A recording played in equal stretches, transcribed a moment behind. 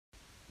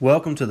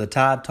Welcome to the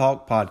Tide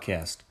Talk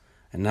podcast.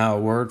 And now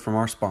a word from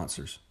our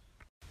sponsors.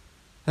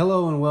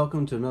 Hello and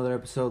welcome to another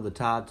episode of the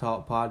Tide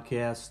Talk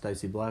podcast.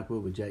 Stacy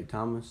Blackwood with Jake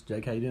Thomas.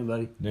 Jake, how you doing,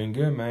 buddy? Doing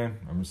good, man.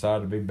 I'm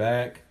excited to be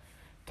back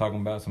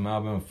talking about some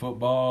Alabama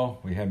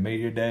football. We had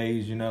media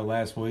days,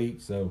 last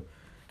week. So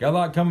got a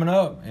lot coming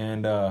up,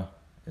 and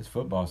it's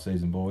football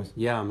season, boys.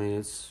 Yeah, I mean,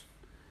 it's,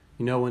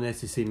 when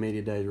SEC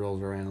media days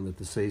rolls around that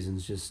the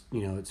season's just,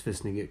 it's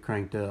fixing to get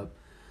cranked up.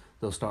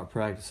 They'll start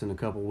practicing in a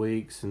couple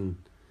weeks, and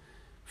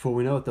before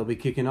we know it, they'll be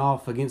kicking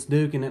off against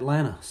Duke in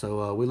Atlanta.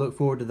 So we look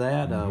forward to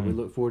that. We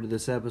look forward to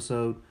this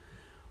episode.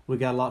 We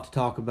got a lot to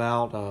talk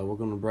about. We're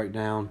going to break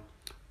down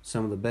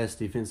some of the best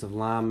defensive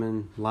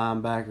linemen,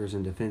 linebackers,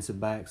 and defensive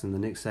backs in the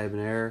Nick Saban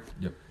era.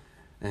 Yep.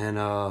 And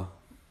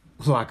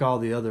like all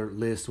the other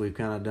lists we've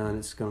kind of done,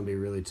 it's going to be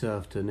really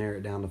tough to narrow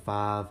it down to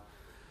 5.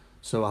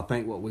 So I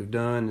think what we've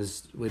done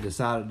is we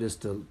decided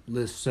just to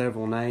list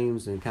several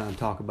names and kind of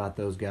talk about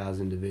those guys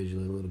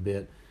individually a little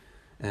bit.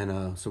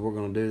 And so we're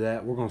going to do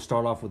that. We're going to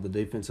start off with the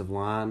defensive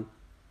line.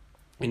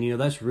 And,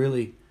 that's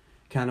really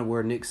kind of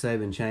where Nick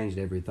Saban changed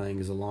everything,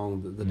 is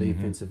along the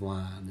defensive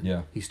line. And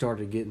yeah. He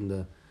started getting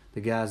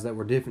the guys that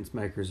were difference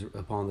makers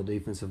upon the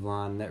defensive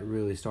line, and that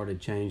really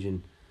started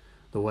changing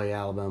the way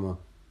Alabama,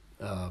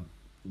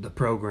 the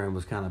program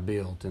was kind of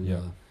built.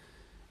 And,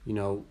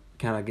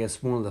 kind of, I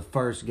guess, one of the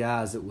first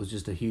guys that was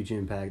just a huge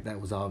impact, that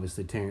was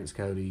obviously Terrence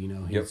Cody.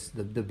 He's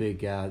the big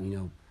guy,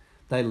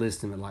 They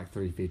list him at like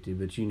 350,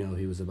 but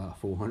he was about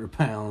 400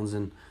 pounds.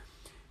 And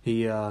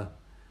he,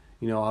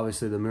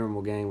 obviously the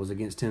memorable game was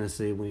against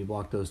Tennessee when he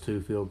blocked those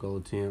 2 field goal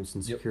attempts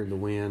and secured the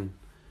win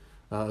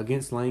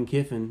against Lane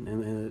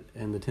Kiffin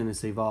and the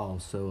Tennessee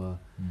Vols. So,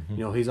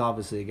 he's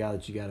obviously a guy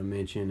that you got to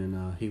mention,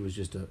 and he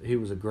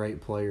was a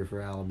great player for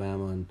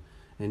Alabama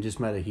and just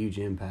made a huge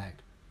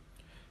impact.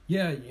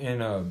 Yeah,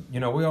 and,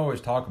 we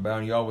always talk about,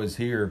 and you always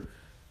hear,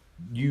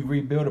 you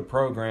rebuild a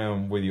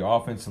program with your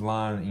offensive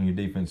line and your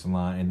defensive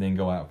line and then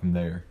go out from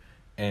there.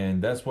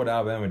 And that's what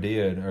Alabama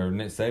did, or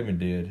Nick Saban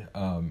did.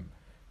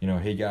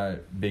 He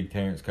got big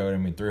Terrence Cody.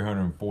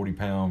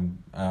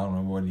 340-pound, I don't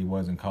know what he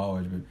was in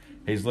college, but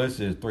he's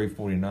listed as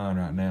 349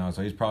 right now,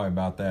 so he's probably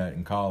about that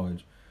in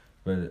college.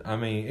 But,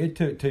 it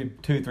took two,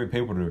 3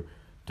 people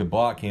to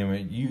block him.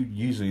 You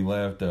usually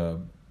left,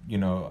 a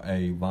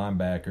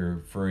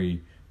linebacker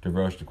free to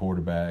rush the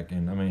quarterback.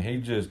 And,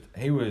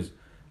 he was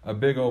a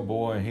big old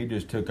boy, and he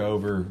just took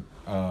over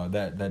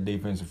that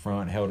defensive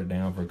front, held it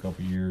down for a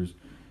couple of years.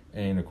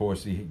 And, of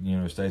course,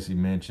 Stacy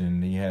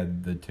mentioned he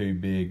had the 2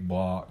 big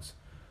blocks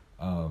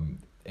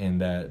in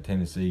that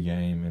Tennessee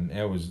game, and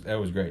that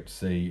was great to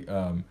see.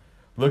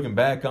 Looking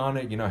back on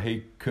it,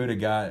 he could have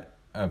got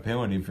a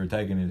penalty for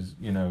taking his,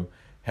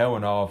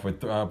 helmet off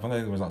with, I think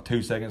it was like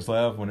 2 seconds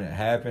left when it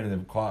happened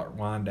and the clock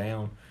wound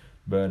down.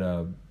 But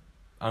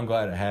I'm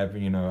glad it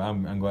happened.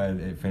 I'm glad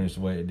it finished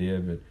the way it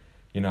did. But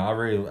I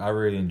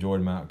really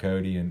enjoyed Mount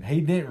Cody, and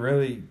he didn't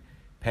really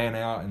pan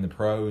out in the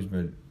pros,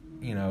 but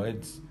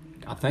it's.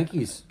 I think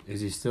is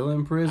he still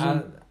in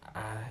prison?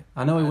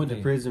 I know he went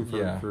to prison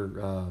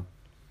for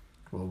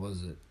what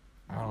was it?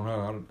 I don't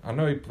know. I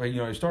know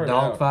he started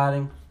dog out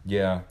fighting.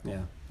 Yeah.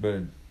 Yeah.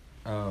 But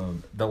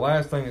the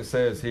last thing it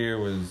says here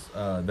was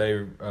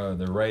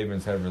the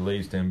Ravens had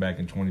released him back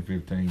in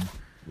 2015.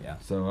 Yeah.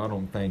 So I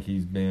don't think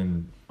he's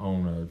been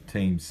on a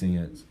team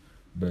since,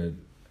 but.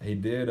 He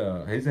did.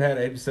 He's had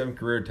 87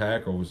 career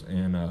tackles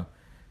in the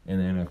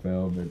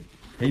NFL, but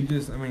he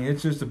just.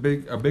 It's just a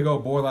big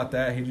old boy like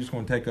that. He's just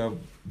going to take up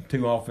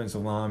 2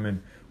 offensive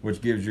linemen, which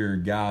gives your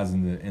guys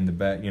in the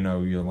back, your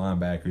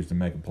linebackers to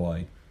make a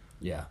play.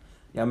 Yeah.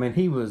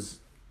 He was,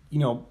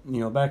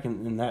 back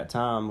in that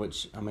time,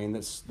 which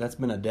that's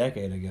been a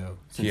decade ago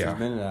since he's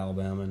been at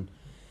Alabama, and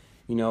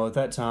at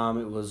that time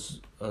it was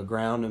a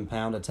ground and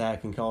pound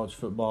attack in college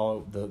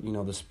football.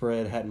 The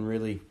spread hadn't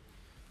really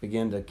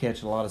began to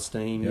catch a lot of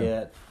steam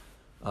yet.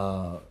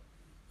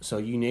 So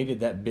you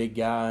needed that big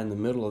guy in the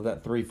middle of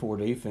that 3-4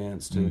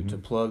 defense to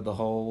plug the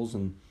holes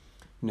and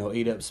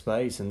eat up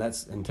space,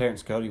 and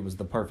Terrence Cody was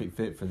the perfect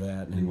fit for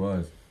that. And, he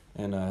was.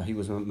 And he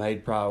was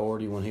made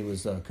priority when he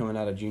was coming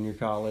out of junior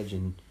college,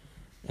 and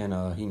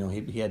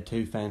he had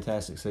 2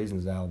 fantastic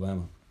seasons at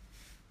Alabama.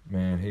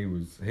 Man, he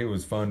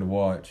was fun to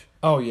watch.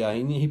 Oh yeah,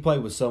 he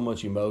played with so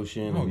much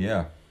emotion. Oh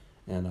yeah.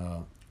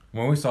 And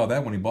when we saw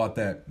that when he blocked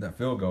that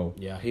field goal.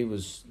 Yeah, he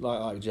was,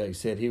 like Jake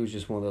said, he was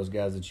just one of those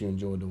guys that you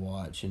enjoyed to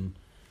watch. And,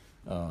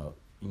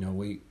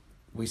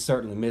 we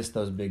certainly missed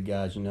those big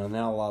guys.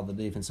 Now a lot of the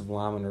defensive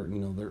linemen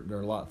are, they're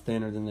a lot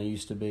thinner than they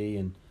used to be.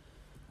 And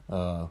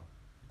I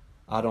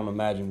don't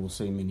imagine we'll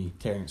see many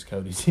Terrence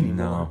Codys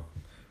anymore.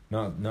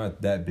 No,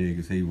 not that big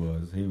as he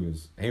was.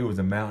 He was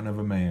a mountain of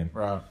a man.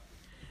 Right.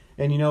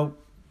 And,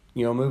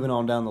 moving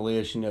on down the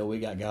list, we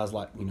got guys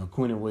like,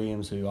 Quinnen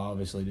Williams, who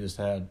obviously just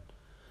had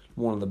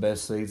one of the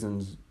best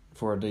seasons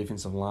for a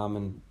defensive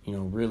lineman,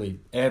 really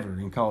ever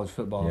in college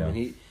football.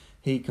 Yeah.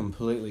 He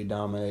completely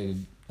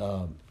dominated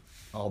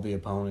all the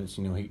opponents.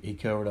 He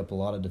covered up a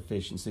lot of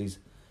deficiencies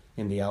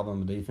in the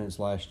Alabama defense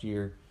last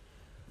year.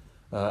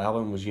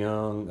 Alabama was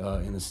young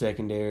in the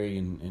secondary,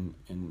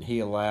 and he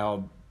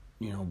allowed,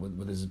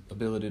 with his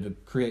ability to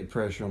create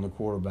pressure on the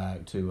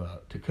quarterback to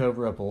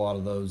cover up a lot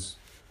of those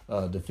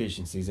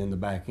deficiencies in the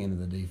back end of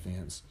the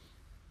defense.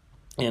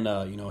 And,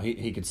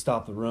 he could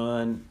stop the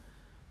run.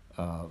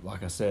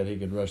 Like I said, he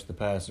could rush the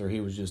passer.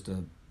 He was just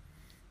a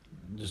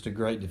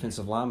great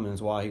defensive lineman.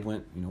 That's why he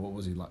went, what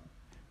was he, like,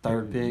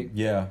 third pick?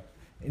 Yeah.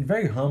 And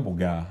very humble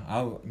guy.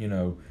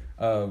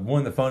 One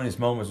of the funniest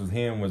moments with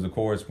him was, of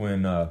course,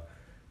 when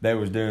they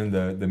was doing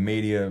the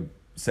media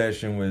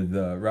session with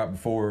right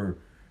before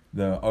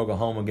the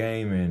Oklahoma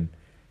game, and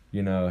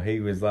he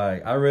was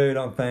like, "I really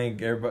don't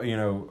think everybody,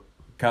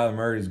 Kyler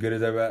Murray is good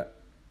as everybody."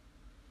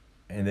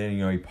 And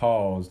then he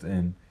paused,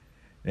 and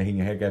he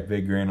had that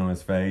big grin on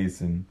his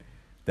face, and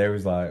they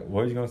was like,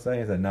 "What are you gonna say?"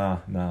 He said, "Nah.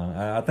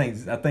 I think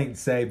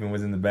Saban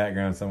was in the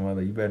background somewhere.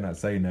 Like, you better not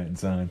say nothing,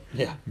 son."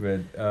 Yeah.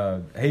 But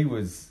he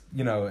was,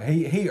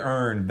 he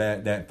earned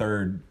that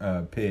third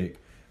pick.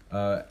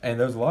 And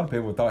there's a lot of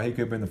people who thought he could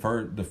have been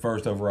the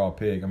first overall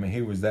pick. I mean,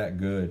 he was that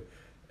good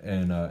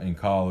in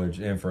college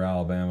and for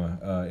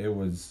Alabama. It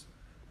was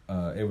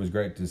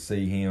great to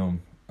see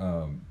him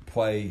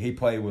play. He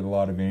played with a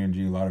lot of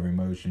energy, a lot of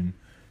emotion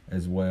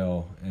as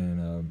well,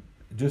 and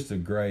just a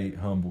great,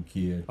 humble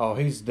kid. Oh,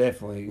 he's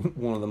definitely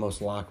one of the most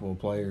likable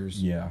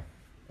players. Yeah.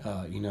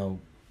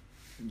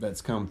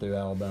 That's come through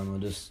Alabama.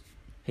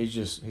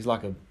 He's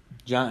like a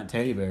giant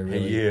teddy bear,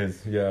 really. He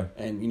is, yeah.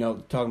 And,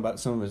 talking about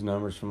some of his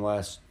numbers from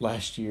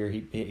last year,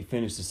 he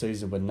finished the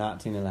season with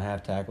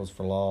 19.5 tackles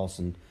for loss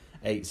and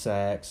 8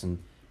 sacks. And,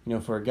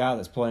 for a guy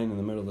that's playing in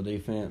the middle of the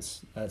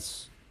defense,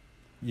 that's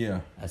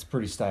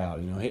pretty stout.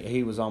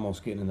 He was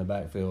almost getting in the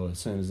backfield as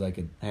soon as they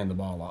could hand the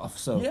ball off.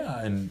 So yeah,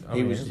 and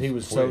he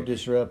was so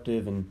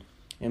disruptive and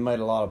made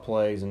a lot of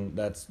plays, and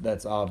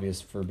that's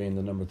obvious for being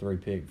the number 3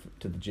 pick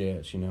to the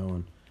Jets,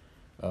 and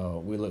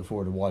we look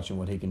forward to watching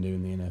what he can do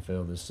in the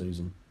NFL this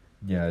season.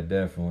 Yeah,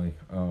 definitely.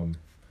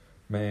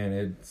 Man,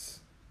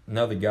 it's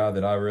another guy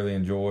that I really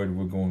enjoyed.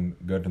 We're going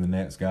to go to the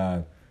next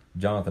guy,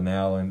 Jonathan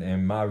Allen,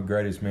 and my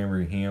greatest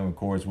memory of him, of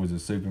course, was a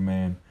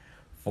Superman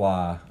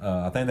fly.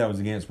 I think that was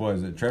against, what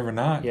is it, Trevor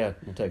Knight? Yeah,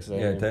 in Texas A&M.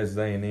 Yeah, Texas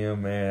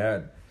A&M,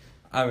 man.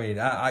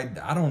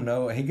 I don't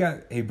know.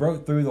 He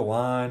broke through the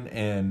line,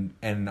 and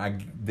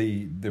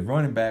the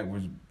running back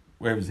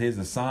was his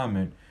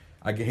assignment.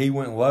 He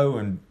went low,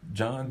 and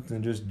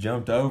Jonathan just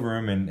jumped over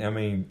him, and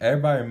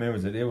everybody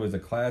remembers it. It was a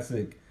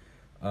classic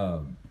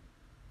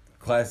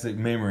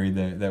memory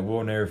that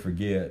we'll never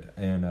forget.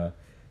 And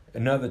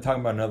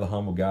talking about another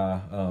humble guy.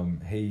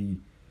 He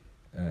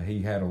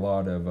had a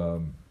lot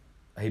of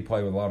he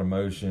played with a lot of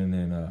motion,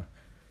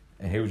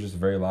 and he was just a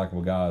very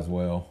likable guy as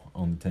well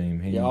on the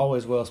team.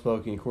 Always well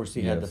spoken. Of course,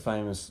 he had the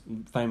famous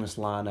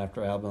line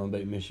after Alabama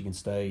beat Michigan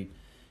State.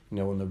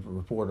 When the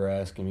reporter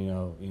asked him,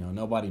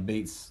 nobody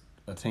beats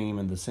a team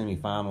in the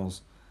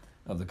semifinals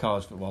of the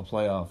college football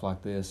playoff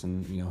like this,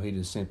 and he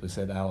just simply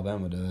said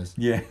Alabama does.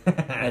 Yeah,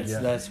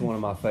 that's one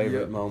of my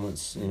favorite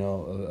moments,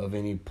 of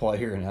any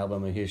player in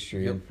Alabama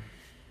history. Yep.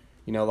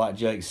 And like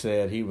Jake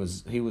said, he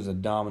was a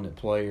dominant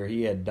player.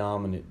 He had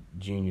dominant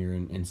junior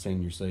and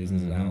senior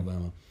seasons at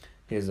Alabama.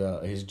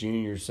 His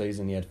junior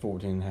season, he had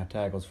 14.5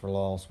 tackles for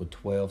loss with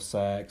 12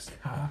 sacks,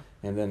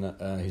 and then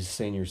his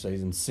senior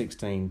season,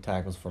 16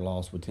 tackles for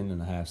loss with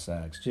 10.5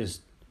 sacks.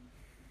 Just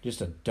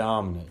a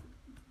dominant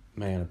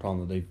man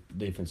upon the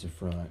defensive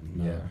front.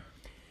 And,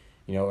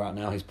 right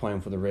now he's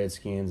playing for the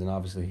Redskins, and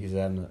obviously he's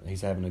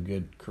having a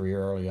good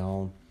career early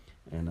on.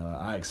 And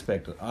I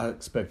expect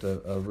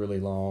a really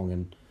long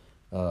and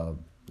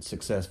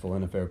successful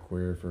NFL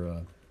career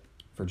for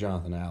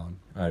Jonathan Allen.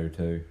 I do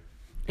too.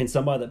 And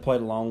somebody that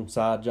played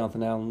alongside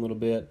Jonathan Allen a little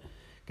bit,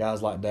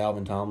 guys like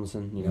Dalvin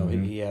Tomlinson.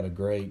 He had a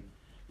great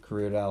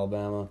career at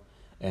Alabama,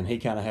 and he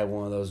kind of had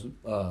one of those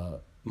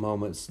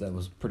moments that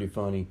was pretty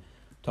funny,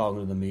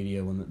 talking to the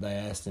media when they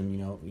asked him.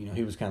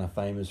 He was kind of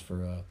famous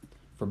for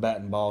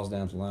batting balls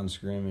down to the line of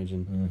scrimmage,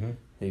 and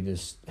he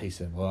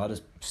said, "Well, I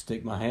just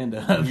stick my hand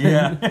up."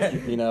 Yeah.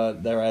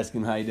 They were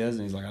asking him how he does,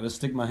 and he's like, "I just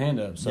stick my hand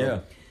up."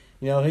 So,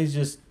 he's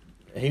just.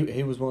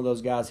 He was one of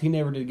those guys. He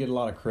never did get a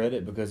lot of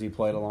credit because he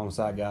played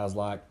alongside guys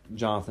like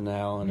Jonathan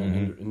Allen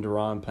and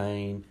Daron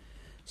Payne.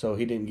 So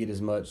he didn't get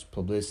as much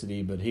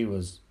publicity, but he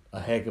was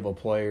a heck of a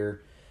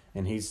player,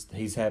 and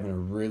he's having a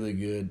really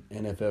good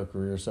NFL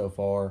career so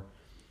far.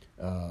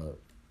 He'll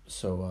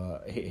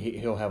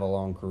have a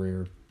long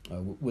career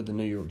with the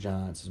New York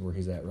Giants is where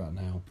he's at right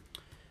now.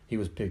 He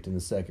was picked in the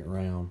 2nd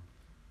round,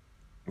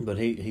 but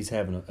he's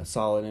having a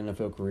solid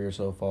NFL career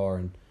so far,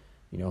 and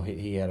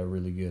he had a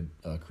really good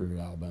career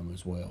at Alabama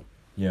as well.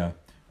 Yeah.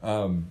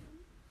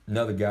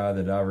 Another guy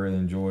that I really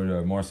enjoyed,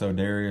 Marcel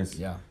Darius.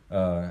 Yeah.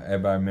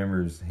 Everybody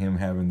remembers him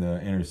having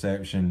the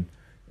interception,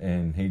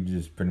 and he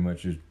just pretty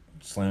much just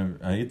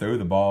slammed. He threw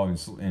the ball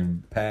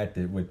and packed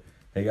it.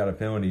 He got a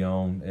penalty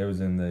on. It was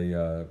in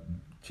the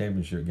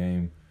championship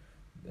game,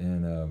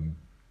 and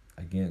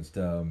against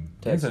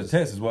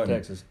Texas, wasn't it?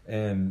 Texas.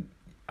 And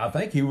I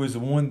think he was the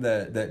one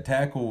that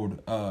tackled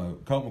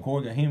Colt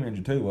McCoy, got him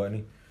injured too, wasn't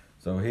he?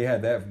 So he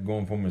had that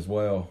going for him as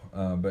well.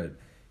 But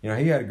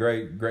he had a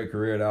great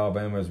career at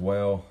Alabama as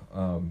well.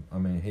 I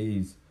mean,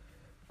 he's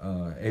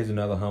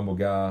another humble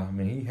guy. I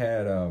mean, he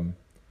had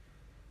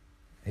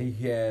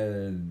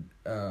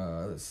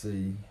let's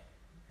see,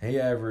 he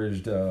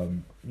averaged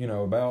about he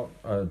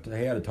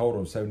had a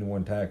total of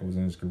 71 tackles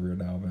in his career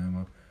at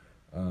Alabama,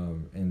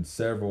 and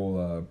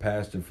several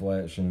pass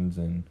deflections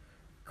and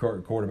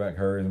quarterback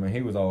hurries. I mean,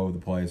 he was all over the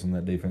place on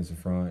that defensive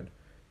front.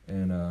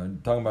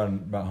 And talking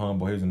about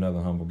humble, he's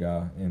another humble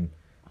guy, and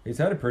he's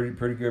had a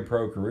pretty good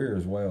pro career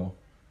as well.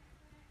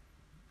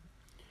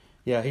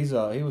 Yeah, he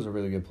was a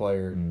really good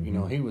player.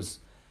 Mm-hmm. He was,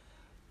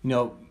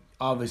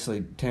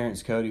 obviously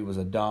Terrence Cody was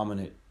a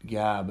dominant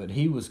guy, but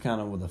he was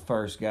kind of the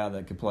first guy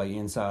that could play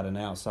inside and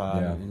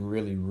outside and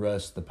really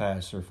rust the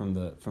passer from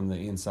the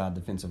inside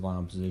defensive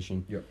line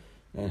position. Yep.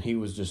 And he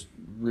was just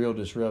real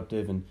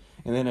disruptive. And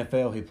in the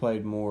NFL, he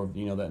played more of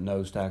that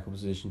nose tackle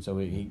position, so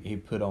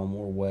he put on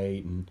more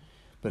weight.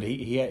 But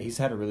he's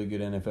had a really good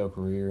NFL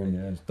career.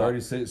 And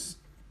 36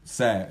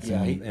 sacks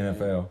in the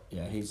NFL.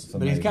 Yeah, he's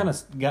kind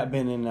of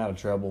been in and out of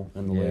trouble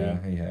in the league.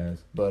 Yeah, he has.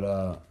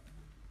 But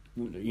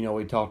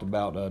we talked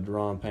about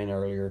Deron Payne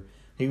earlier.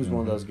 He was one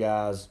of those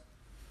guys.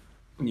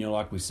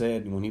 Like we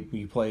said, when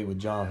you play with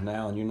Jonathan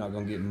Allen, you're not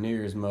going to get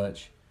near as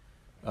much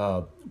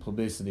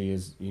publicity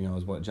as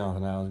what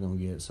Jonathan Allen's going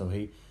to get. So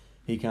he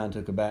kind of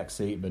took a back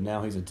seat, but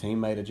now he's a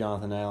teammate of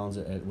Jonathan Allen's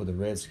with the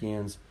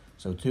Redskins.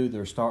 So two of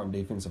their starting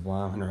defensive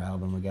linemen are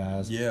Alabama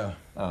guys. Yeah.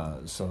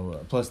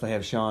 Plus they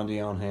have Sean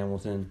Dion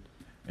Hamilton.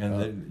 And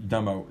you're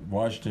talking about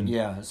Washington.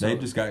 Yeah. So they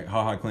just got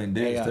HaHa Clinton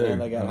Dix too. Yeah,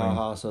 they got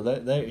HaHa. So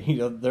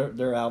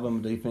they're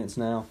Alabama defense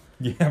now.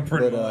 Yeah,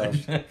 pretty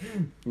much.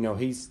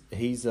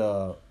 He's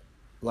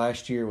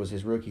last year was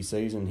his rookie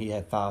season. He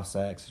had 5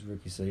 sacks his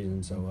rookie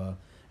season. So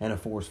and a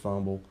forced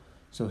fumble.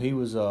 So he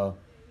was a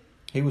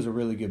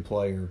really good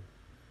player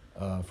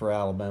for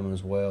Alabama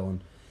as well.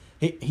 And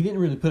he didn't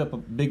really put up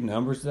big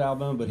numbers at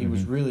Alabama, but he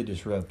was really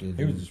disruptive.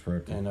 He was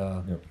disruptive.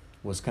 And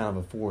was kind of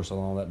a force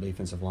along that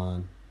defensive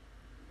line.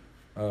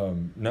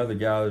 Another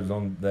guy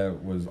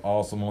that was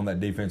awesome on that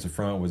defensive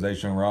front was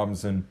A'Shawn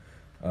Robinson.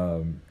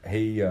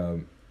 He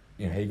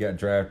got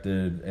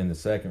drafted in the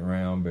second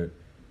round, but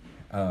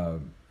a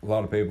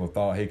lot of people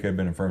thought he could have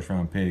been a first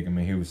round pick. I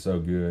mean, he was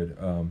so good.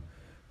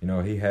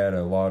 He had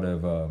a lot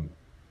of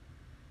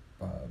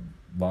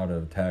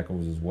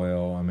tackles as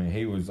well. I mean,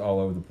 he was all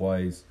over the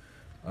place.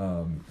 He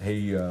had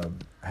he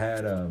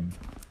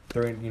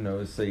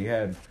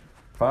had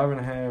 5.5,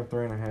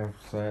 3.5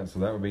 sacks, so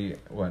that would be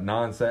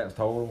 9 sacks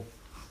total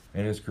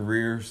in his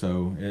career.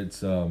 So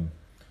it's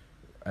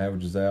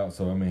averages out.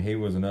 So I mean, he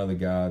was another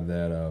guy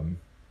that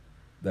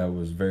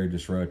was very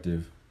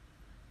disruptive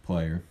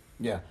player.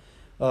 Yeah,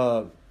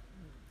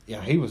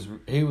 he was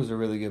a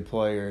really good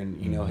player, and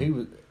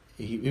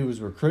he was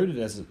recruited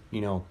as a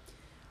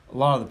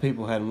lot of the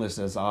people had him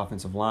listed as an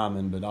offensive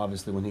lineman, but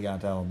obviously when he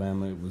got to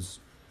Alabama, it was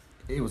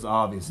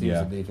obvious he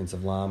was a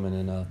defensive lineman,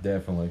 and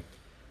definitely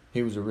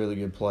he was a really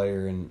good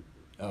player. And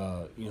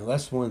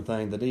that's one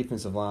thing. The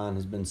defensive line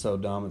has been so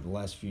dominant the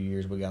last few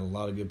years. We got a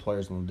lot of good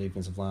players on the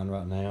defensive line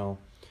right now.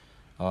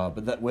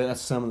 But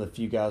that's some of the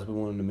few guys we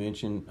wanted to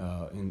mention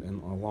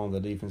along the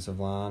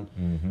defensive line.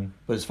 Mm-hmm.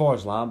 But as far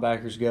as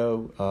linebackers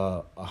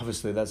go,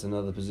 obviously that's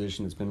another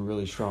position that's been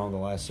really strong the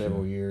last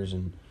several years.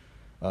 And,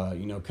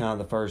 kind of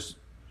the first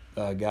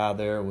guy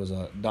there was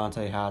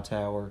Dante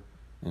Hightower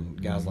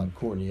and guys like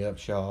Courtney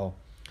Upshaw.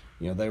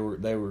 They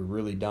were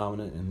really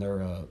dominant in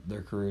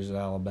their careers at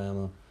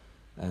Alabama.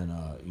 And,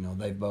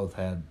 they've both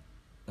had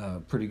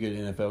pretty good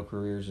NFL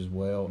careers as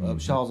well. Mm-hmm.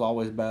 Upshaw's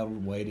always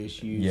battled weight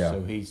issues,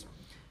 so he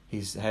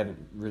hasn't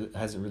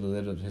really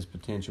lived up to his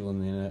potential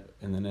in the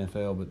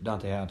NFL. But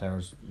Dante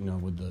Hightower's,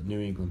 with the New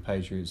England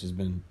Patriots, has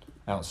been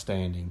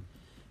outstanding,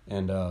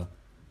 and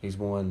he's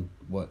won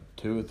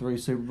 2 or 3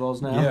 Super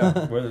Bowls now.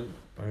 Yeah,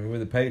 with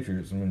the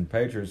Patriots. I mean, the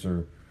Patriots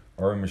are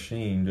a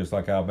machine, just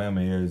like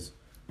Alabama is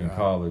in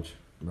college.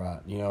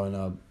 Right.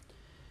 And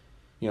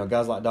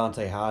guys like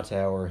Dante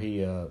Hightower,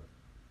 he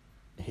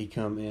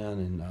come in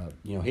and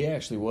he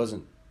actually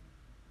wasn't.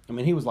 I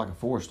mean, he was like a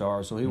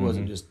 4-star, so he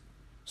wasn't just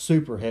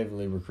super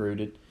heavily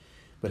recruited,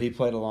 but he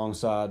played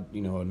alongside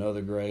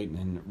another great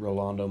and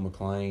Rolando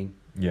McClain.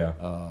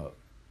 Yeah,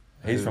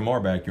 he's from our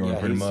backyard,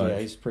 pretty much. Yeah,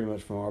 he's pretty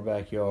much from our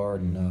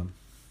backyard, and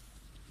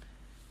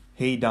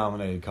he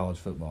dominated college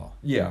football.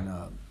 Yeah,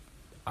 and,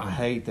 I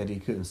hate that he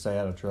couldn't stay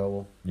out of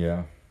trouble.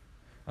 Yeah,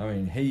 I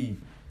mean he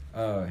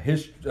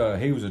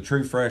was a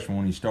true freshman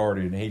when he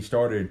started, and he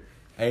started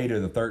 8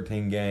 of the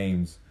 13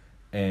 games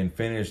and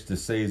finished the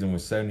season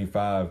with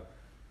 75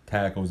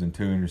 tackles and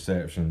 2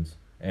 interceptions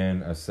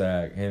and a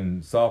sack.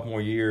 In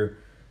sophomore year,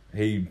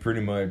 he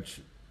pretty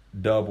much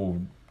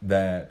doubled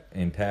that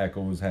in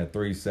tackles, had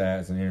 3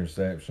 sacks and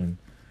interception.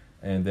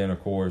 And then, of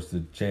course,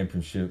 the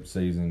championship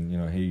season,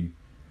 he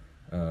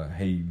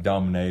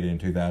dominated in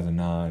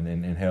 2009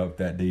 and helped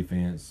that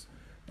defense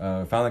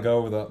finally go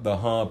over the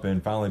hump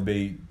and finally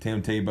beat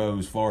Tim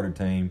Tebow's Florida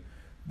team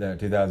that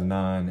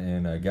 2009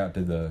 and got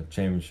to the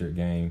championship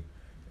game.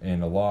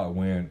 And a lot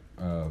went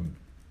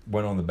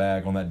went on the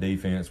back on that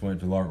defense, went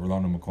to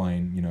Rolando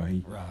McClain. You know,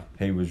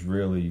 he was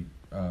really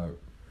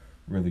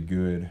really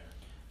good.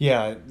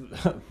 Yeah,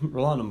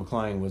 Rolando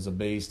McClain was a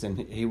beast, and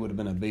he would have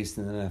been a beast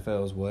in the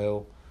NFL as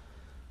well.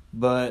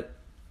 But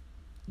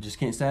just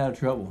can't stay out of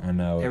trouble. I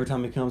know. Every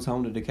time he comes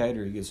home to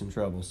Decatur, he gets in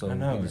trouble. So I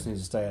know. he just needs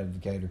to stay out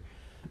of Decatur.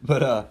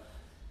 But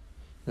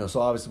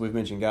so obviously we've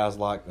mentioned guys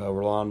like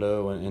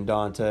Rolando and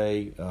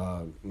Dante.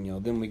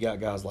 Then we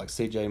got guys like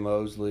C.J.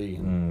 Mosley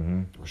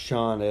and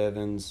Rashaan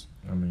Evans.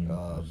 I mean,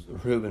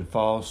 Reuben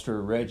Foster,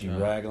 Reggie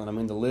Ragland. I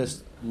mean, the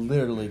list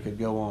literally could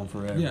go on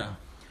forever. Yeah,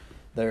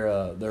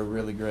 they're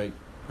really great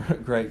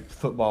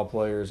football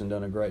players and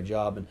done a great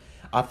job. And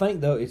I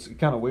think though it's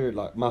kind of weird.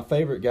 Like my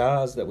favorite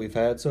guys that we've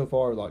had so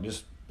far, like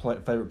just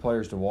favorite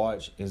players to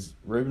watch, is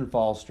Reuben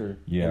Foster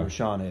and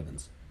Rashaan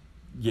Evans.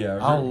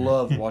 Yeah, I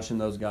love watching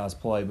those guys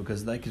play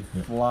because they could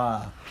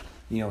fly,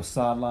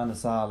 sideline to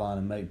sideline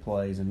and make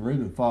plays. And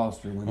Reuben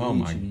Foster, when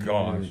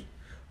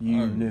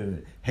you knew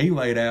it. He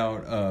laid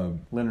out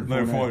Leonard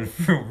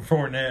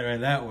Fournette,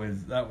 and that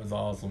was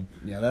awesome.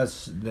 Yeah,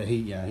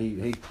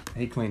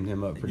 he cleaned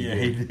him up pretty good.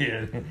 Yeah, he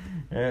did.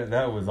 Yeah,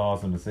 that was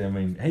awesome to see. I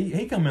mean,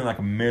 he come in like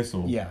a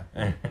missile. Yeah.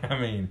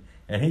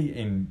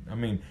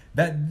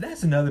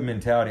 That's another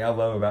mentality I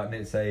love about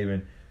Nick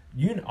Saban.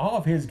 All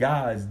of his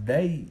guys,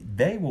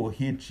 they will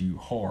hit you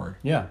hard.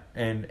 Yeah.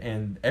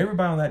 And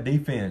everybody on that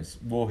defense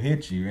will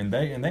hit you, and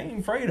they ain't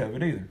afraid of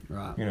it either.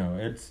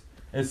 Right.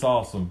 It's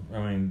awesome. I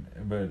mean,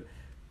 but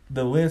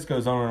the list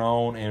goes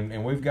on,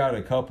 and we've got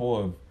a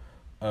couple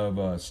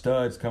of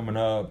studs coming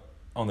up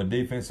on the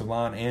defensive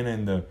line and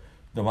in the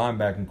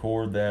linebacking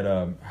core that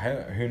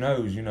who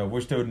knows? We're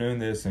still doing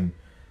this, and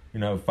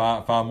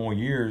 5 more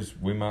years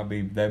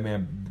they may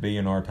be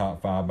in our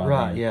top 5 by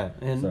right. then. Yeah.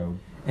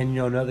 And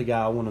another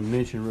guy I want to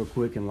mention real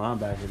quick in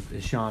linebackers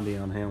is Sean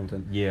Deion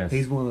Hamilton. Yes.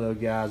 He's one of those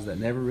guys that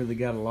never really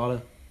got a lot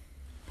of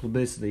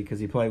publicity because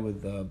he played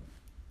with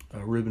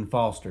Reuben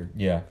Foster.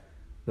 Yeah.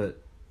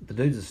 But the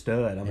dude's a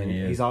stud. I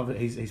mean,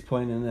 he's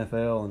playing in the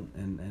NFL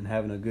and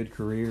having a good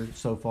career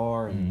so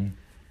far. And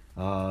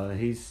I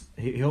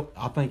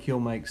think he'll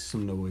make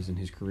some noise in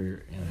his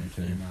career.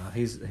 And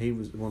he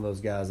was one of those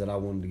guys that I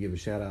wanted to give a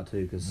shout out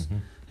to because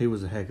he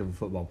was a heck of a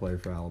football player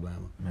for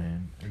Alabama.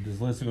 Man,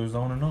 this list goes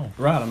on and on.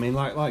 Right. I mean,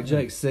 like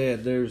Jake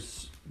said,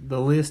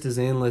 the list is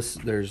endless.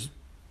 There's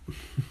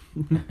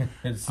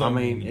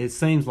it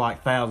seems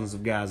like thousands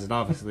of guys. It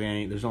obviously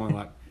ain't. There's only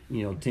like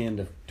 10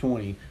 to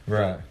 20.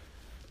 Right.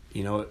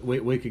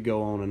 We could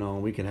go on and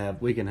on. We can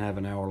have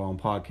an hour-long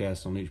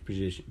podcast on each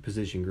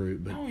position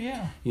group. But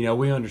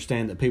we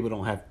understand that people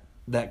don't have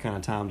that kind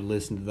of time to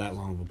listen to that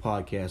long of a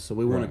podcast. So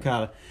we want to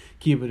kind of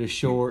keep it as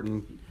short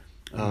and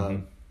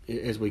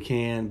as we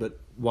can, but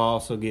while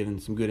also giving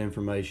some good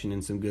information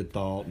and some good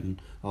thought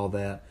and all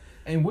that.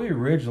 And we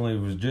originally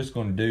was just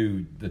going to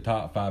do the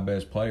top 5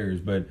 best players,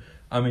 but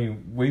I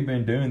mean we've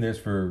been doing this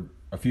for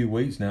a few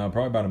weeks now,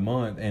 probably about a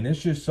month, and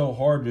it's just so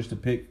hard just to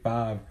pick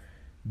 5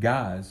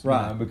 guys,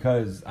 right?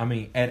 Because I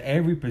mean, at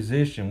every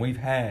position we've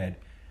had,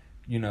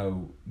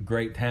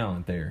 great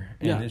talent there,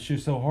 and it's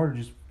just so hard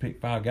to just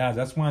pick 5 guys.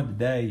 That's why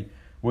today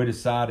we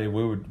decided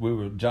we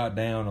would jot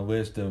down a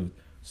list of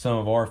some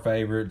of our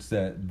favorites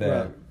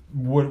that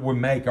would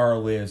make our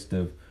list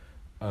of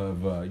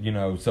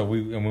so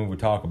we would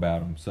talk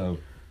about them. So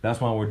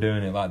that's why we're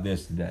doing it like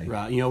this today.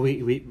 Right.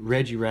 We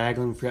Reggie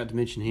Ragland, forgot to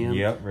mention him.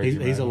 Yep.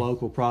 He's a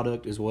local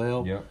product as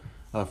well.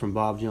 Yep. From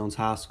Bob Jones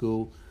High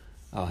School.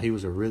 He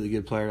was a really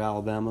good player at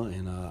Alabama,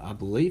 and I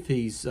believe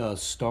he's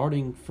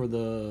starting for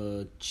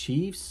the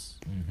Chiefs.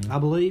 I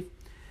believe,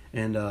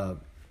 and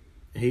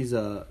he's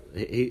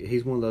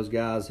one of those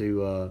guys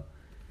who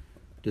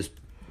just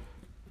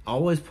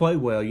always played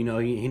well.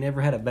 He never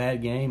had a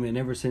bad game. It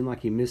never seemed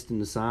like he missed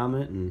an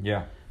assignment,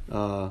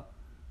 and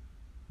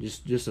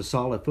just a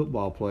solid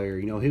football player.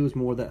 He was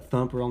more that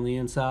thumper on the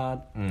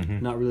inside,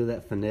 not really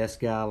that finesse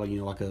guy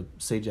like a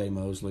C.J.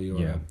 Mosley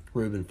or a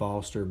Reuben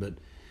Foster, but.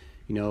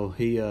 He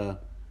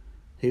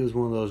was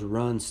one of those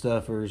run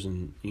stuffers,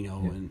 and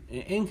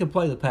and can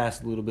play the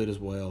pass a little bit as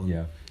well.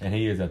 Yeah, and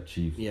he is at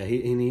Chiefs. Yeah, he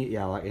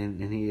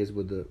is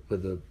with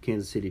the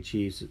Kansas City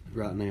Chiefs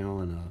right now,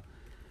 and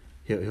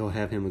he'll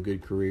have him a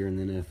good career in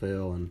the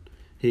NFL, and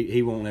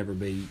he won't ever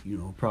be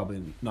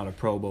probably not a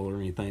Pro Bowl or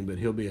anything, but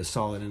he'll be a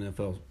solid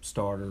NFL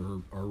starter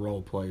or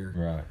role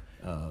player.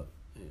 Right.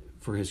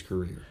 For his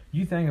career.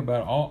 You think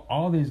about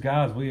all these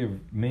guys we have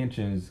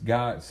mentioned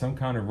got some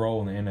kind of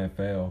role in the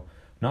NFL.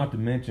 Not to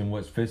mention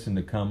what's fixing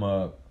to come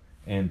up,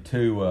 and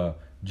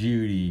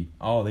Judy,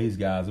 all these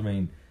guys. I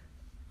mean,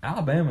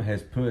 Alabama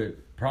has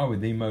put probably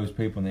the most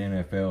people in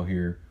the NFL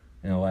here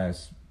in the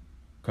last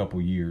couple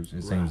years,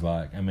 it seems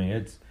like. I mean,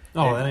 it's...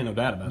 Oh, there ain't no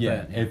doubt about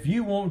that. Yeah, if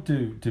you want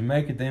to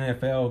make it to the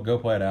NFL, go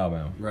play at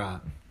Alabama. Right.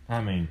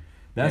 I mean,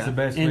 that's the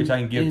best speech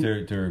I can give to a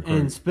recruit.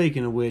 And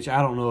speaking of which,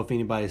 I don't know if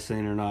anybody's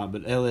seen it or not,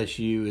 but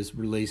LSU has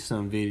released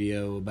some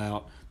video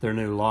about their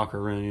new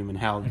locker room and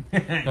how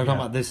they're talking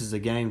about this is a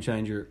game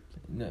changer.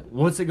 No.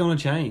 What's it going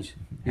to change?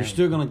 You're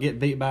still going to get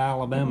beat by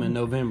Alabama in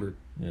November,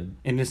 and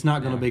it's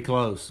not going to be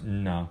close.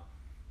 No.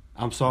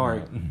 I'm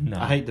sorry. No,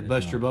 I hate to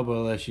bust your bubble,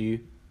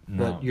 LSU,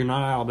 No. but you're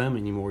not Alabama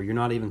anymore. You're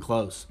not even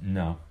close.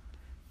 No.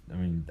 I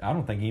mean, I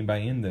don't think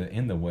anybody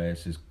in the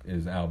West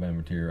is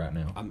Alabama tier right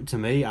now. To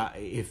me,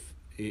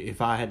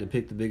 if I had to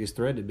pick the biggest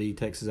threat, it'd be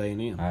Texas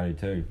A&M. I do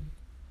too.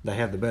 They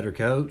have the better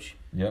coach.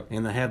 Yep.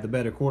 And they have the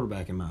better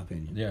quarterback, in my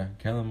opinion. Yeah,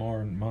 Kellen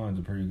Mond's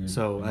a pretty good.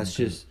 So that's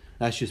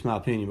just my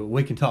opinion. But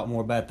we can talk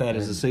more about that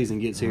as the season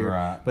gets here.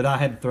 Right. But I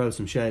had to throw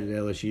some shade at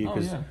LSU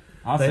because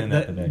I'll say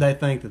that today. they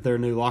think that their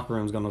new locker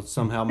room is going to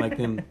somehow make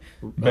them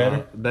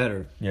Better?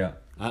 Better. Yeah.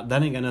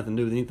 That ain't got nothing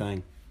to do with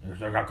anything.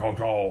 They got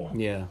control.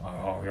 Yeah.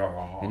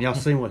 Oh. And y'all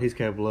seen what he's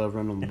capable of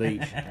running on the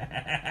beach.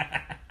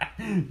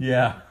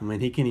 Yeah. I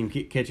mean, he can't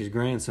even catch his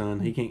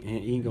grandson. He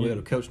ain't gonna be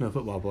able to coach no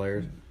football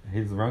players.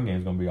 His run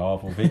game's gonna be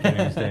awful if he can't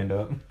even stand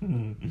up.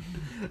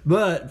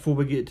 But before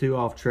we get too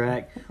off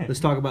track, let's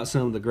talk about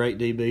some of the great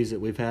DBs that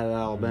we've had at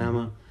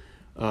Alabama.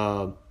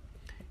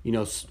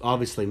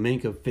 Obviously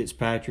Minkah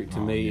Fitzpatrick to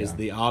me is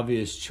the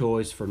obvious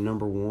choice for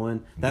number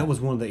one. That was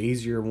one of the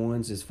easier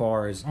ones as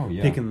far as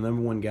picking the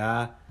number one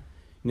guy.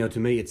 To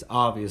me, it's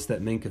obvious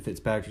that Minkah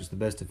Fitzpatrick's the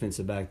best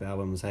defensive back that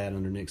Alabama's had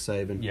under Nick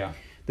Saban. Yeah.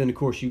 Then, of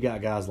course, you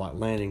got guys like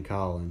Landon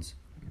Collins,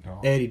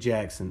 Eddie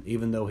Jackson,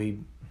 even though he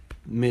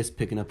missed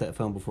picking up that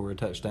fumble for a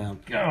touchdown.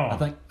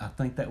 I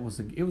think that was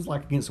it was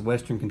like against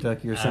Western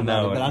Kentucky or something,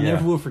 but I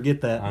never will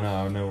forget that.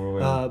 I never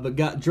will. But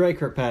got Dre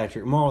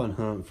Kirkpatrick, Marlon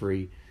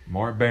Humphrey,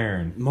 Mark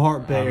Barron,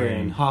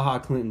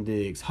 HaHa Clinton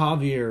Diggs,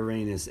 Javier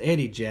Arenas,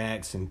 Eddie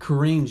Jackson,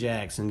 Kareem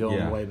Jackson,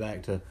 going way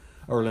back to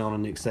early on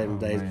in Nick Saban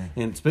days. Man.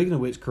 And speaking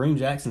of which, Kareem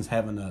Jackson's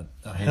having a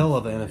hell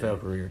of an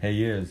NFL career.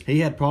 He is.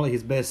 He had probably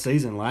his best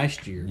season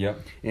last year. Yep.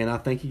 And I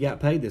think he got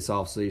paid this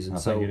offseason. I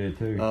think he did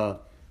too.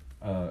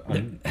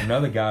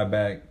 Another guy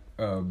back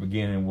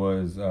beginning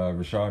was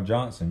Rashad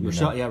Johnson.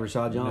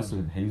 Rashad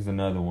Johnson. He's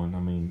another one. I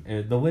mean,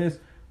 the list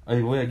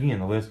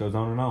goes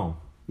on and on.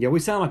 Yeah, we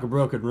sound like a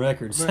broken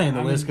record saying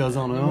the list goes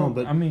on and on,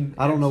 but I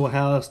don't know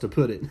how else to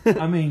put it.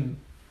 I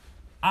mean,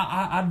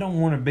 I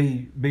don't want to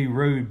be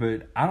rude,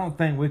 but I don't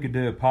think we could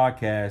do a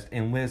podcast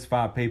and list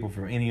 5 people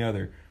from any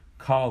other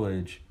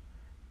college.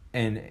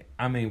 And,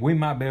 I mean, we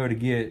might be able to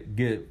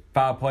get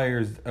 5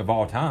 players of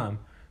all time,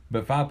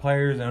 but 5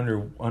 players under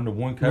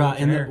one coach. Right,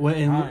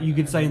 and you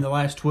could say in the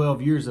last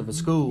 12 years of a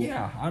school.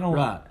 Yeah, I don't.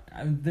 Right.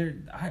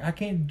 I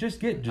can't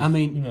just I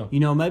mean,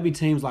 maybe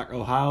teams like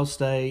Ohio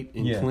State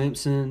and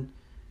Clemson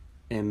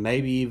and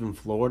maybe even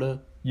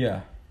Florida.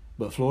 Yeah.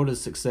 But Florida's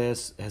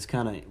success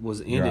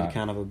was ended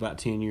about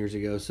 10 years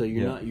ago. So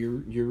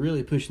you're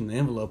really pushing the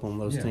envelope on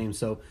those teams.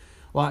 So,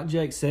 like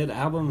Jake said,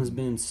 Alabama has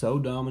been so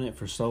dominant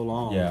for so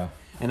long. Yeah.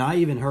 And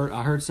I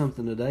heard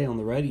something today on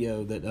the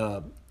radio that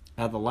out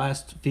of the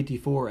last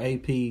 54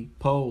 AP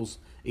polls,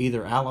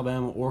 either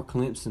Alabama or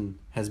Clemson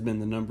has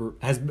been number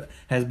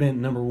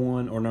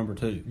one or number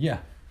two. Yeah.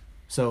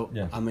 So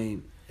I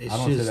mean, I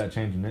don't see that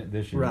changing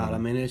this year. Right. Either. I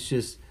mean, it's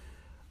just.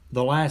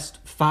 The last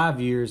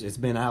 5 years, it's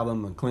been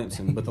Alabama and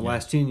Clemson, but the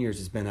last 10 years,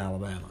 it's been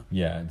Alabama.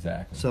 Yeah,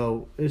 exactly.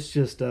 So it's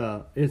just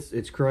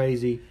it's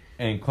crazy.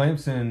 And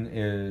Clemson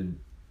is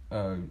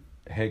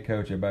head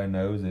coach. Everybody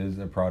knows is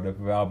a product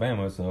of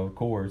Alabama. So of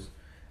course,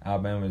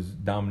 Alabama's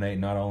dominating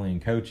not only in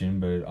coaching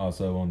but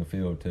also on the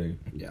field too.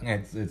 Yeah,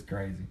 it's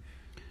crazy.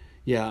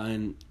 Yeah,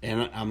 and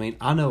I mean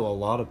I know a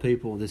lot of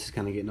people. This is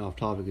kind of getting off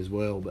topic as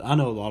well, but I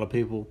know a lot of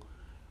people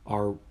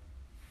are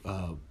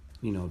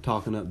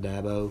talking up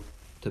Dabo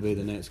to be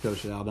the next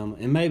coach at Alabama,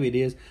 and maybe it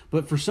is,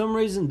 but for some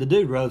reason the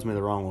dude rubs me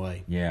the wrong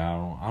way. Yeah,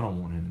 I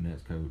don't want him the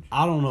next coach.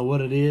 I don't know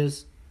what it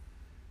is.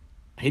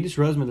 He just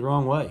rubs me the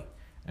wrong way.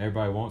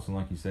 Everybody wants him,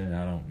 like you said.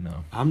 I don't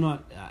know. I'm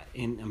not,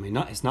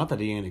 it's not that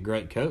he ain't a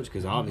great coach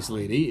because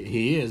obviously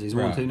he is. He's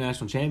won 2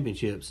 national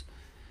championships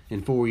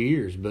in 4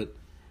 years, but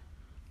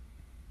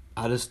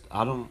I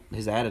don't.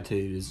 His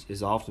attitude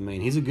is off to me.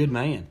 And he's a good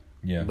man.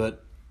 Yeah,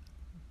 but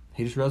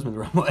he just rubs me the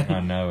wrong way. I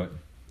know it.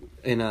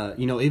 And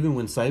even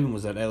when Saban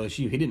was at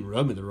LSU, he didn't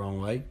rub me the wrong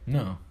way.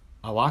 No,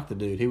 I liked the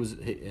dude. He was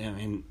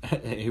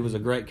a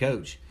great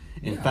coach.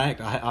 In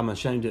fact, I'm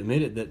ashamed to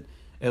admit it that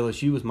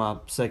LSU was my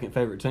second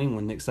favorite team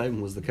when Nick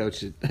Saban was the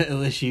coach at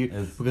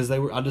LSU because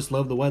I just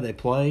loved the way they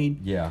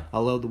played. Yeah, I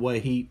loved the way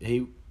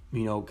he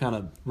kind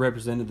of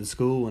represented the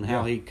school and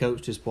how he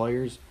coached his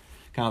players,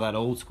 kind of that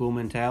old school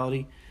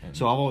mentality.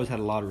 So I've always had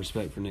a lot of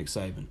respect for Nick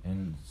Saban,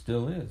 and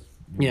still is.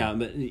 Yeah,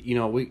 but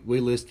we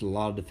listed a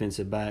lot of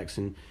defensive backs,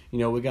 and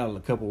we got a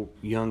couple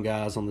young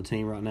guys on the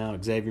team right now: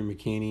 Xavier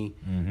McKinney,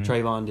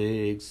 Trayvon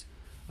Diggs,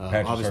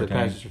 obviously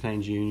Patrick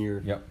Surtain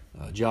Jr.,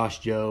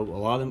 Josh Jobe.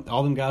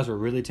 All them guys are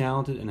really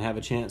talented and have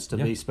a chance to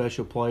be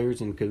special players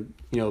and could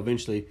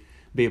eventually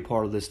be a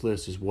part of this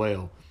list as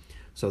well.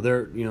 So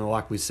they're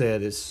like we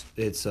said, it's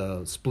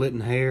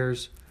splitting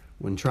hairs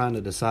when trying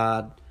to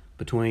decide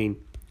between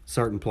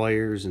certain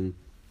players and.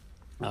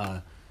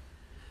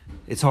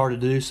 It's hard to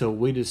do, so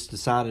we just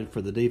decided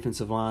for the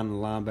defensive line and the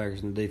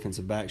linebackers and the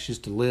defensive backs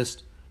just to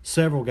list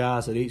several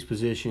guys at each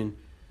position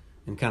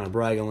and kind of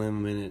brag on them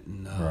a minute.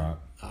 And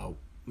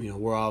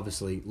we're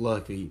obviously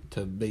lucky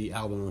to be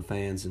Alabama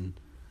fans and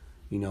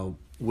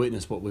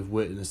witness what we've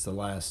witnessed the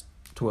last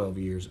 12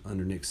 years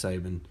under Nick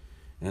Saban,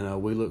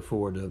 and we look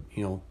forward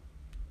to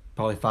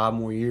probably 5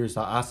 more years.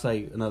 I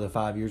say another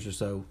 5 years or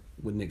so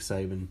with Nick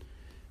Saban,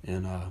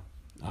 and I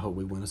hope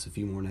we win us a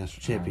few more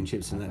national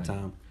championships in that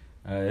time.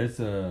 It's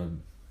the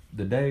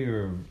day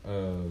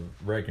of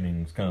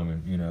reckoning's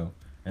coming,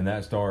 and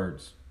that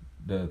starts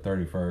the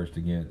 31st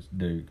against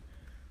Duke.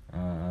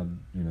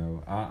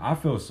 I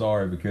feel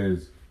sorry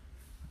because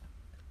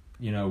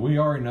we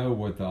already know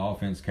what the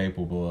offense is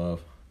capable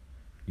of,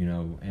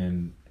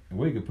 and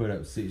we could put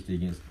up 60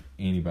 against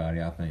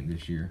anybody. I think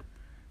this year,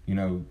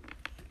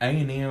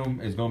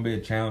 A&M is going to be a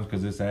challenge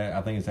because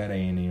I think it's at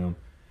A&M,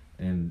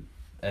 and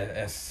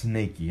that's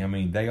sneaky. I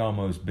mean, they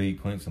almost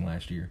beat Clemson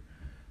last year,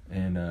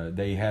 and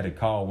they had a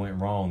call went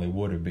wrong. They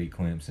would have beat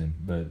Clemson,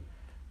 but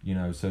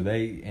so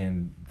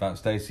like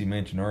Stacy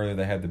mentioned earlier,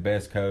 they have the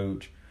best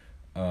coach,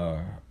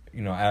 out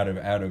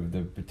of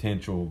the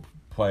potential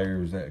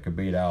players that could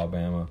beat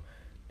Alabama,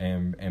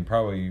 and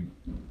probably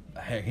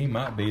heck, he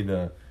might be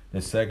the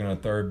second or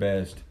third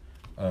best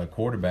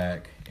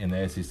quarterback in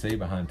the SEC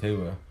behind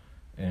Tua,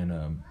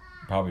 and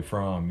probably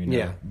Fromm,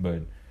 Yeah.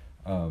 But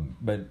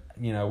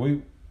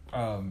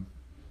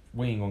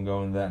we ain't gonna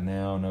go into that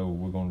now. I know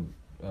we're gonna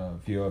a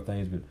few other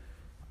things, but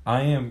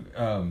I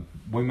am.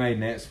 We made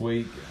next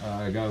week.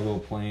 I got a little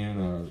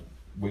plan.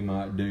 We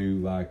might do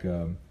like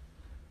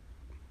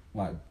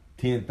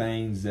 10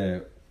 things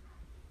that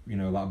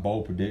like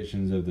bold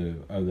predictions of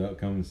the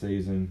upcoming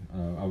season.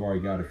 I've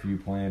already got a few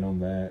planned on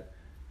that.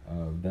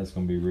 That's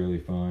gonna be really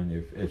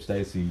fun if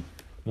Stacy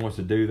wants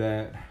to do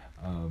that.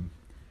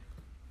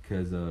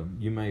 Because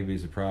you may be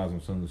surprised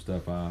on some of the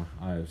stuff I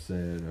have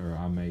said or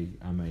I may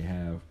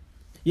have.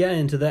 Yeah,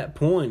 and to that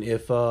point,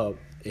 if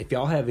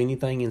y'all have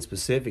anything in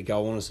specific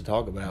y'all want us to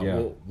talk about,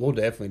 we'll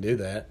definitely do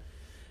that.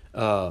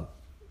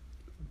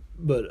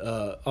 But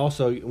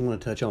also, I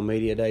want to touch on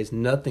media days.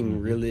 Nothing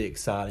really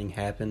exciting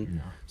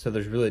happened, so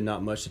there's really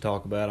not much to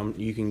talk about.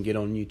 You can get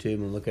on YouTube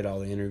and look at all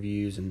the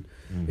interviews, and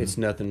it's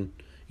nothing.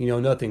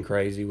 Nothing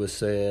crazy was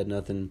said.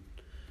 Nothing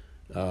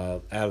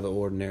out of the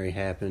ordinary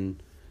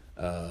happened.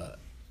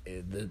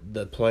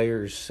 The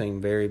players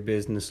seem very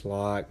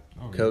businesslike.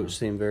 Coach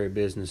seemed very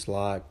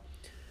businesslike.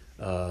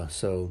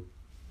 So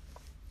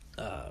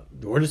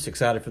we're just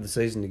excited for the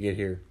season to get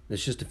here.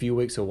 It's just a few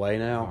weeks away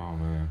now. Oh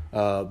man!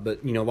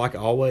 But like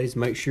always,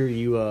 make sure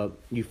you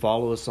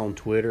follow us on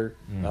Twitter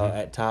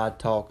at Tide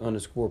Talk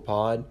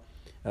 _pod,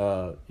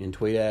 and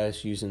tweet at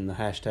us using the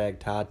hashtag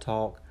Tide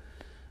Talk.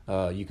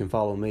 You can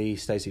follow me,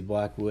 Stacy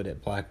Blackwood,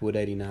 at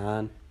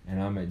Blackwood89,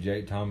 and I'm at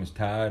Jake Thomas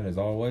Tide as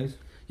always.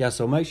 Yeah,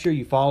 so make sure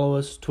you follow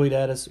us, tweet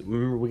at us.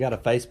 Remember, we got a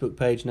Facebook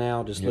page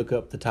now. Just look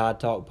up the Tide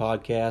Talk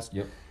podcast.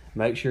 Yep.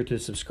 Make sure to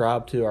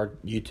subscribe to our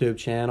YouTube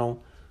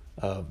channel,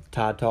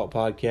 Tide Talk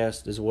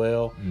Podcast as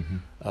well.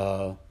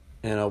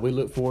 And we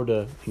look forward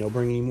to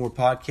bringing you more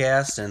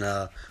podcasts,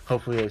 and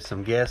hopefully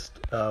some guests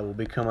will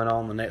be coming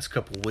on the next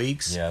couple of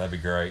weeks. Yeah, that'd be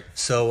great.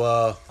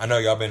 So I know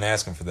y'all been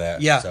asking for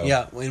that.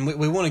 Yeah, and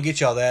we want to get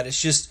y'all that.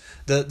 It's just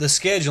the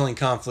scheduling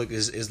conflict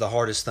is the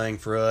hardest thing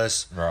for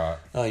us. Right.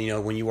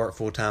 When you work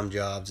full-time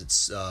jobs,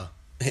 it's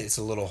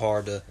a little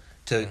hard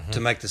to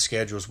make the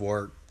schedules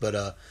work.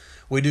 But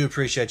we do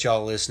appreciate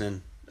y'all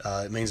listening.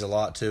 It means a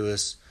lot to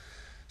us.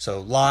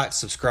 So like,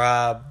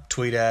 subscribe,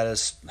 tweet at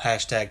us,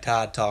 hashtag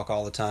Tide Talk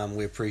all the time.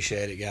 We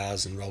appreciate it,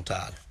 guys, and roll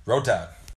Tide. Roll Tide.